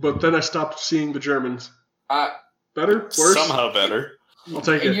 but then I stopped seeing the Germans. Better? Worse? Somehow better. I'll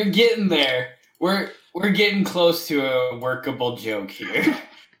take And it. you're getting there. We're getting close to a workable joke here.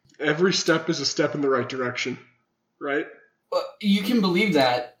 Every step is a step in the right direction. Right? Well, you can believe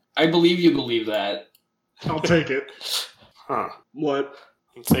that. I believe you believe that. I'll take it. Huh. What?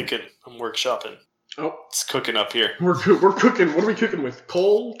 I'm thinking. I'm workshopping. Oh, It's cooking up here. we're cooking. What are we cooking with?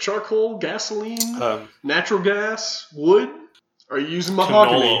 Coal, charcoal, gasoline, natural gas, wood? Are you using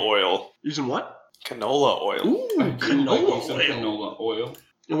mahogany? Canola oil. Using what? Canola oil. Ooh, I do like me some oil. canola oil.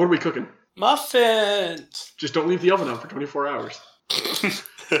 And what are we cooking? Muffins. Just don't leave the oven on for 24 hours.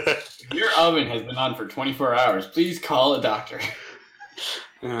 If your oven has been on for 24 hours, please call a doctor.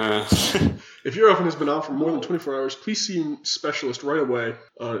 If your oven has been on for more than 24 hours, please see a specialist right away.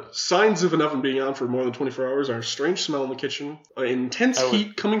 Signs of an oven being on for more than 24 hours are a strange smell in the kitchen, intense I would-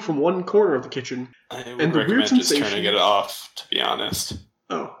 heat coming from one corner of the kitchen. I would And the weird recommend just sensation- turning it off, to be honest.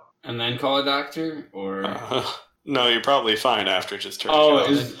 Oh, And then call a doctor? Or... No, you're probably fine after just turning oh, it off.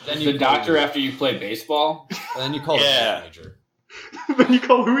 is Then the you call doctor the- after you play baseball? And then you call Yeah. an English major. then you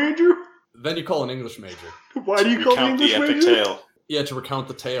call who, Andrew? Then you call an English major. Why do you call the Recount English the epic major? tale. Yeah, to recount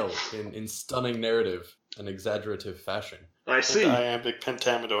the tale in stunning narrative and exaggerative fashion. I see. Iambic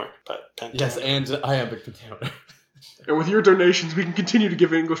pentameter. Yes, and iambic pentameter. And with your donations, we can continue to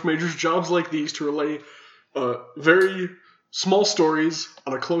give English majors jobs like these to relay very small stories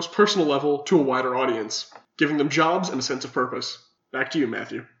on a close personal level to a wider audience, giving them jobs and a sense of purpose. Back to you,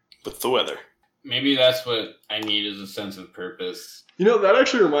 Matthew. With the weather. Maybe that's what I need is a sense of purpose. You know, that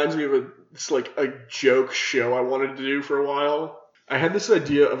actually reminds me of a joke show I wanted to do for a while. I had this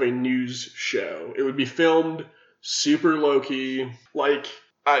idea of a news show. It would be filmed super low-key,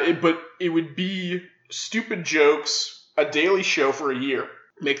 but it would be stupid jokes, a daily show for a year.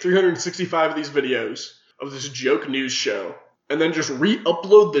 Make 365 of these videos of this joke news show, and then just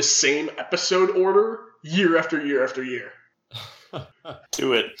re-upload the same episode order year after year after year.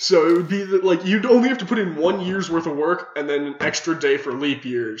 Do it. So it would be that, you'd only have to put in 1 year's worth of work and then an extra day for leap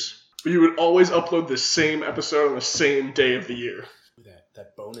years. But you would always upload the same episode on the same day of the year.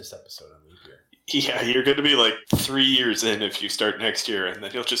 That bonus episode on leap year. Yeah, you're going to be 3 years in if you start next year, and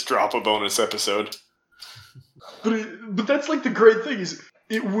then you'll just drop a bonus episode. But that's the great thing is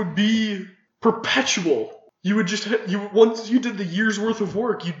it would be perpetual. You would just once you did the year's worth of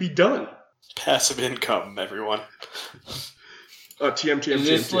work, you'd be done. Passive income, everyone. TM.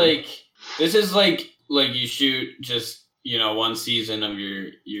 This is like you shoot just one season of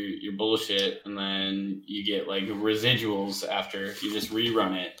your bullshit, and then you get residuals after you just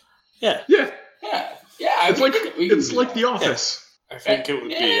rerun it. Yeah, Yeah, Yeah. it's like The Office. I think it would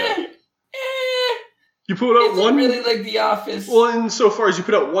be... You put out It's one. really like The Office. Well, insofar as you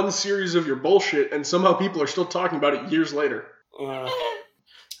put out one series of your bullshit, and somehow people are still talking about it years later.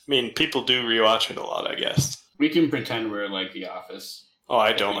 people do rewatch it a lot, I guess. We can pretend we're like The Office. Oh,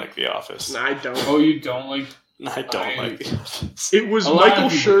 I don't like The Office. Nah, I don't. Oh, you don't like? I don't like The Office. It was A lot of Michael people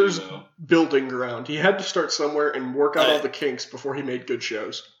do, Schur's though. building ground. He had to start somewhere and work out all the kinks before he made good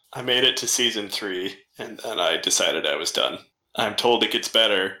shows. I made it to season 3, and then I decided I was done. I'm told it gets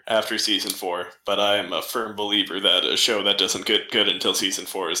better after season 4, but I am a firm believer that a show that doesn't get good until season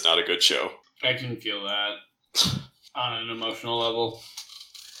 4 is not a good show. I can feel that on an emotional level.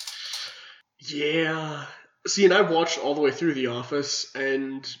 Yeah. See, and I watched all the way through The Office,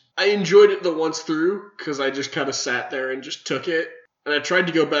 and I enjoyed it the once through, because I just kind of sat there and just took it. And I tried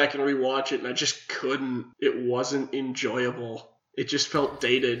to go back and rewatch it, and I just couldn't. It wasn't enjoyable. It just felt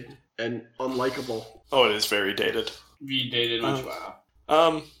dated and unlikable. Oh, it is very dated. Be dated much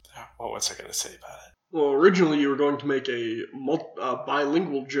wow. What was I going to say about it? Well, originally you were going to make a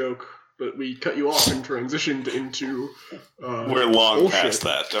bilingual joke, but we cut you off and transitioned into We're long bullshit. past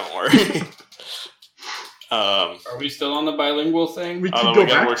that, don't worry. Are we still on the bilingual thing? We could Although go we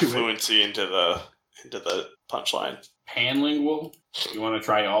got to back work to it. fluency into the punchline. Panlingual? You want to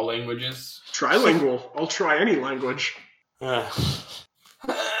try all languages? Trilingual. I'll try any language.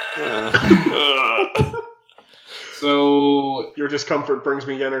 So, Your discomfort brings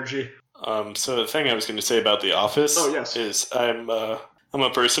me energy. So the thing I was going to say about The Office is I'm a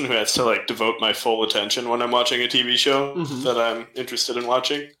person who has to like devote my full attention when I'm watching a TV show Mhm. that I'm interested in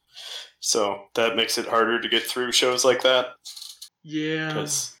watching. So that makes it harder to get through shows like that Yeah.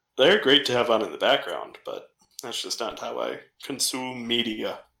 because they're great to have on in the background, but that's just not how I consume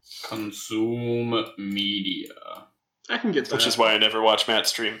media. consume media. I can get that. Which is why I never watch Matt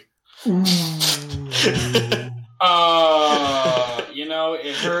stream. You know,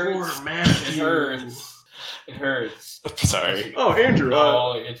 it hurts. Poor man. It hurts. It hurts. Sorry. Oh, Andrew.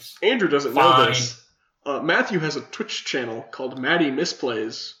 No, it's Andrew doesn't know fine. this. Matthew has a Twitch channel called Maddie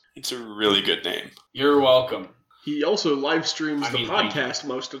Misplays. It's a really good name. You're welcome. He also live streams I mean, the thank podcast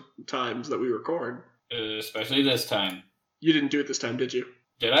most of the times that we record. Especially this time. You didn't do it this time, did you?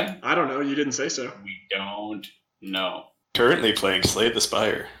 Did I? I don't know. You didn't say so. We don't know. Currently playing Slay the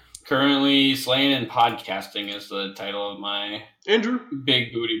Spire. Currently, slaying and podcasting is the title of my Andrew?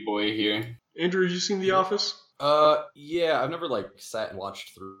 big booty boy here. Andrew, have you seen The Office? Yeah, I've never like sat and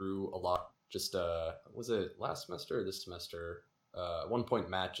watched through a lot. Just was it last semester or this semester? At one point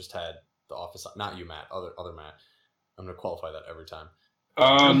Matt just had The Office. Not you, Matt. Other Matt. I'm gonna qualify that every time.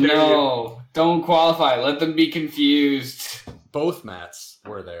 Oh dare no! Don't qualify. Let them be confused. Both Matts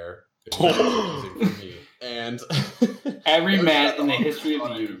were there. It was confusing for me. And Every It was Matt at in the office history of the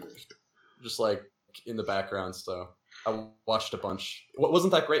time. universe. just like in the background, so I watched a bunch.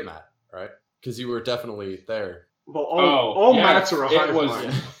 Wasn't that great, Matt? Right? Because you were definitely there. Well, all yeah, Matts are a it hive was-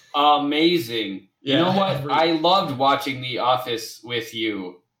 mind. Amazing. Yeah. You know what? I loved watching The Office with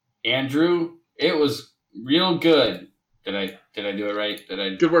you, Andrew. It was real good. Did I do it right? Did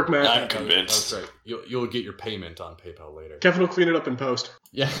I? Good work, Matt. I'm convinced. That's right. You'll get your payment on PayPal later. Kevin will clean it up in post.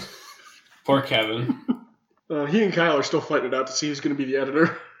 Yeah. Poor Kevin. He and Kyle are still fighting it out to see who's going to be the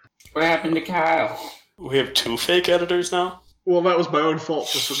editor. What happened to Kyle? We have 2 fake editors now? Well, that was my own fault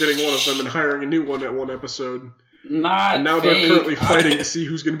for forgetting one of them and hiring a new one at one episode. Not And now fake. they're currently fighting to see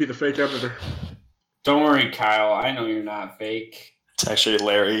who's going to be the fake editor. Don't worry, Kyle. I know you're not fake. It's actually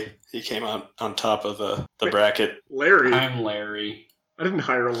Larry. He came out on top of the bracket. Larry? I'm Larry. I didn't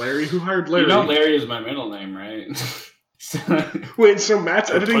hire a Larry. Who hired Larry? You know Larry is my middle name, right? Wait, so Matt's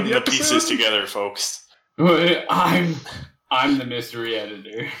We're editing putting the the episode? pieces together, folks. I'm the mystery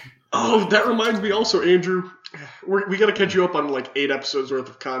editor. Oh, that reminds me also, Andrew. We got to catch you up on like 8 episodes worth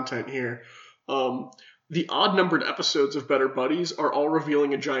of content here. The odd-numbered episodes of Better Buddies are all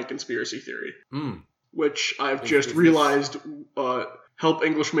revealing a giant conspiracy theory, which I've just Is this- realized Help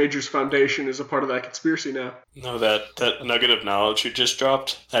English Majors Foundation is a part of that conspiracy now. No, that nugget of knowledge you just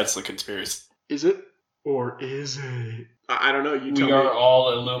dropped, that's the conspiracy. Is it? Or is it? I don't know. You tell We me. are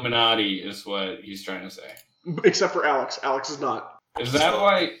all Illuminati, is what he's trying to say. Except for Alex. Alex is not. Is that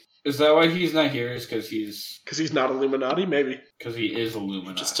why? Is that why he's not here? Is because he Because not Illuminati, maybe. is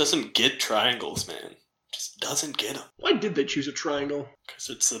Illuminati? Just doesn't get triangles, man. Just doesn't get them. Why did they choose a triangle? Because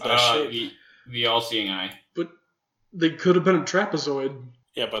it's the best shape. the all-seeing eye. But they could have been a trapezoid.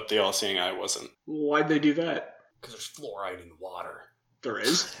 Yeah, but the all-seeing eye wasn't. Why'd they do that? Because there's fluoride in the water. There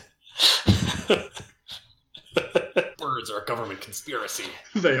is. Birds are a government conspiracy.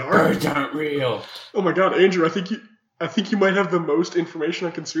 They are. Birds aren't real. Oh my god, Andrew, I think you might have the most information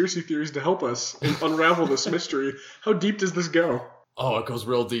on conspiracy theories to help us unravel this mystery. How deep does this go? Oh, it goes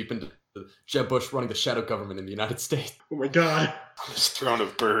real deep into Jeb Bush running the shadow government in the United States. Oh my god. This throne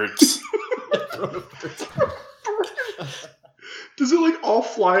of birds. Does it like all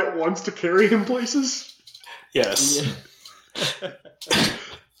fly at once to carry him places? Yes. Yeah.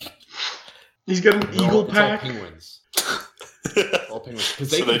 He's got an eagle It's pack. all penguins. It's all penguins. 'Cause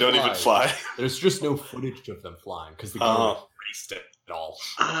So they can don't even fly. There's just no footage of them flying because the Oh. government erased it all.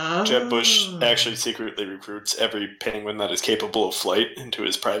 Jeb Bush actually secretly recruits every penguin that is capable of flight into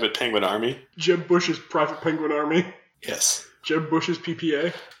his private penguin army. Jeb Bush's private penguin army. Yes. Jeb Bush's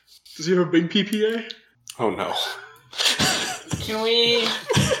PPA. Does he have a big PPA? Oh no. Can we I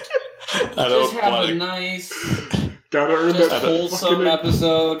just don't have want a to. nice, Gotta earn just that wholesome fucking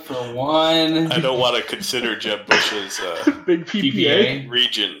episode for one I don't want to consider Jeb Bush's big PPA. PPA?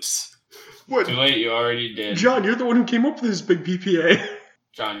 regions. What? Too late, you already did. John, you're the one who came up with his big PPA.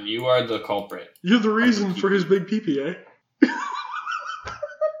 John, you are the culprit. You're the reason for his big PPA.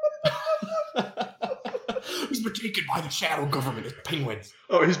 He's been taken by the shadow government as penguins.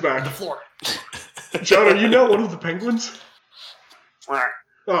 Oh, he's The back. floor. John, are you now one of the penguins?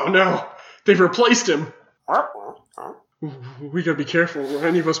 Oh no, they've replaced him. We gotta be careful.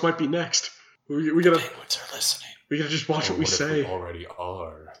 Any of us might be next. We gotta Penguins are listening. just watch what we What if say. already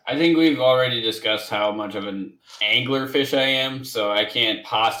are. I think we've already discussed how much of an anglerfish I am, so I can't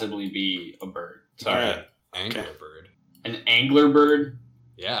possibly be a bird. Sorry. Alright. Angler bird. An angler bird?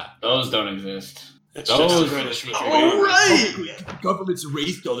 Yeah. Those don't exist. It's Those just are the British future. All right. The government's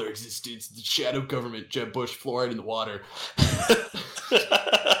erased all their existence. The shadow government, Jeb Bush, fluoride in the water.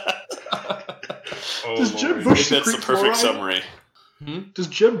 Oh, Does Jeb Lord. I Bush think that's the secrete perfect fluoride? summary. Does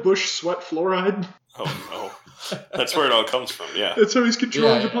Jeb Bush sweat fluoride? Oh no. That's where it all comes from, yeah. That's how he's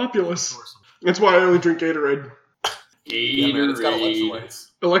controlling Yeah, the yeah. populace. That's why I only drink Gatorade. Yeah, man, it's got Gatorade. electrolytes.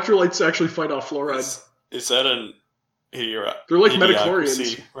 Electrolytes actually fight off fluoride. Is that an They're like idiocracy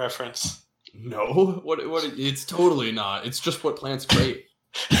metachlorians. reference? No, what? It's totally not. It's just what plants crave.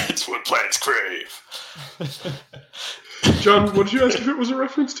 It's what plants crave. John, what did you ask if it was a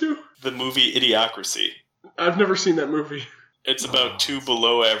reference to? The movie Idiocracy. I've never seen that movie. It's about two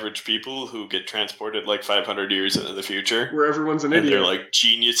below average people who get transported like 500 years into the future. Where everyone's an And idiot. they're like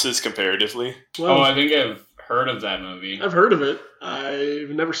geniuses comparatively. Well, Oh, I think I've heard of that movie. I've heard of it. I've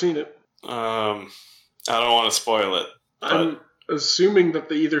never seen it. I don't want to spoil it. I'm assuming that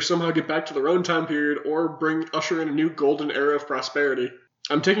they either somehow get back to their own time period or usher in a new golden era of prosperity.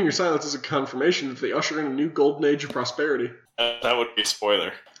 I'm taking your silence as a confirmation that they usher in a new golden age of prosperity. That would be a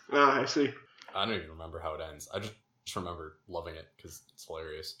spoiler. Ah, I see. I don't even remember how it ends. I just remember loving it because it's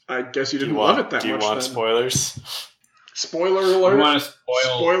hilarious. I guess you Do didn't you love want, it that do you much want then. spoilers? Spoiler We alert. want to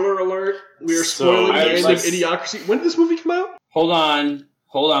spoil. Spoiler alert. We are So, spoiling the I end like- of Idiocracy. When did this movie come out? Hold on.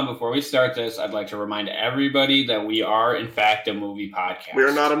 Before we start this, I'd like to remind everybody that we are, in fact, a movie podcast. We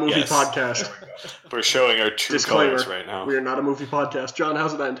are not a movie Yes. podcast. We're showing our true Disclaimer. colors right now. We are not a movie podcast. John,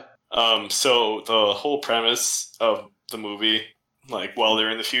 how's it end? So the whole premise of the movie, like while they're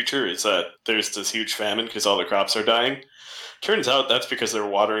in the future, is that there's this huge famine because all the crops are dying. Turns out that's because they're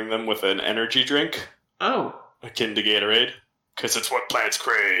watering them with an energy drink Oh. akin to Gatorade, because it's what plants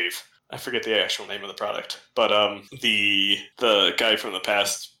crave. I forget the actual name of the product, but the guy from the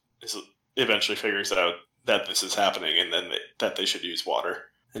past eventually figures out that this is happening, and then that they should use water,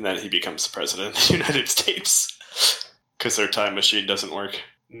 and then he becomes the president of the United States because their time machine doesn't work.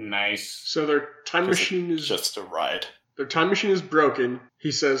 Nice. So their time machine It's is just a ride. their time machine is broken.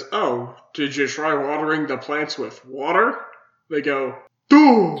 He says, "Oh, did you try watering the plants with water?" They go,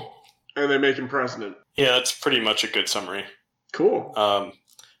 "Do," and they make him president. Yeah, that's pretty much a good summary. Cool.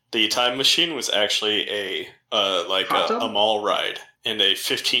 The time machine was actually a Hot tub? a mall ride in a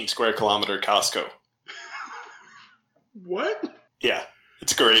 15 square kilometer Costco. What? Yeah,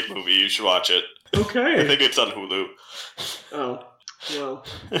 it's a great movie. You should watch it. I Okay. think it's on Hulu. Oh, well,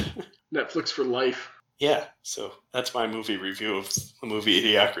 Netflix for life. Yeah, so that's my movie review of the movie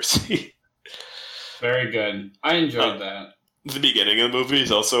Idiocracy. Very good. I enjoyed that. The beginning of the movie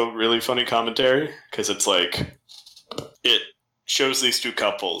is also really funny commentary because it's like it shows these two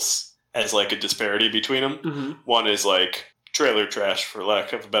couples as like a disparity between them. Mm-hmm. One is like trailer trash, for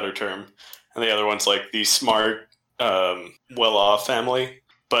lack of a better term, and the other one's like the smart, well-off family.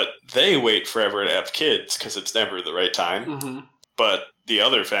 But they wait forever to have kids because it's never the right time. Mm-hmm. But the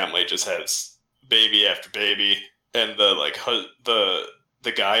other family just has baby after baby, and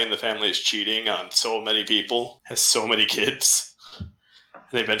the guy in the family is cheating on so many people, has so many kids,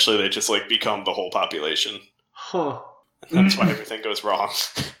 and eventually they just like become the whole population. Huh. And that's why everything goes wrong.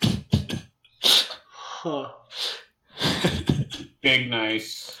 Huh. Big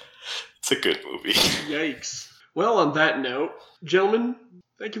nice. It's a good movie. Yikes. Well, on that note, gentlemen,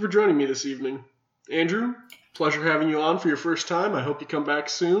 thank you for joining me this evening. Andrew, pleasure having you on for your first time. I hope you come back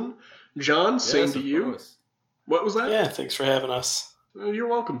soon. John, same Yes, to of you. course. What was that? Yeah, thanks for having us. You're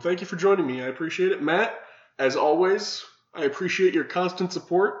welcome. Thank you for joining me. I appreciate it. Matt, as always, I appreciate your constant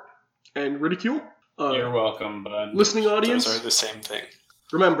support and ridicule. You're welcome, bud. Listening audience, Those are the same thing.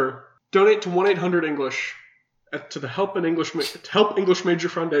 remember, donate to 1-800-ENGLISH to the Help English Major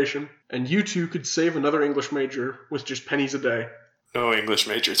Foundation, and you too could save another English major with just pennies a day. No English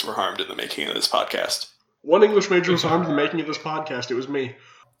majors were harmed in the making of this podcast. One English major was harmed in the making of this podcast. It was me.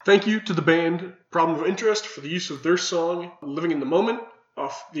 Thank you to the band Problem of Interest for the use of their song Living in the Moment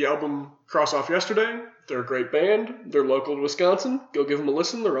off the album Cross Off Yesterday. They're a great band. They're local to Wisconsin. Go give them a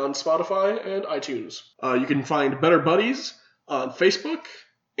listen. They're on Spotify and iTunes. You can find Better Buddies on Facebook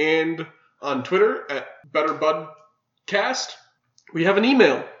and on Twitter at BetterBudcast. We have an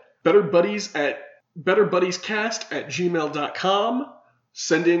email, betterbuddiescast@gmail.com.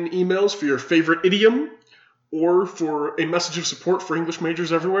 Send in emails for your favorite idiom or for a message of support for English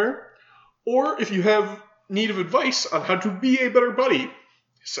majors everywhere. Or if you have need of advice on how to be a better buddy,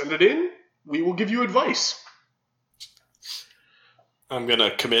 send it in. We will give you advice. I'm going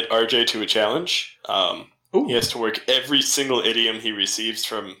to commit RJ to a challenge. He has to work every single idiom he receives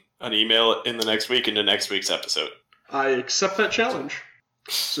from an email in the next week into next week's episode. I accept that challenge.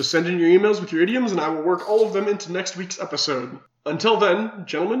 So send in your emails with your idioms, and I will work all of them into next week's episode. Until then,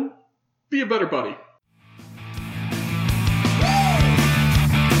 gentlemen, be a better buddy.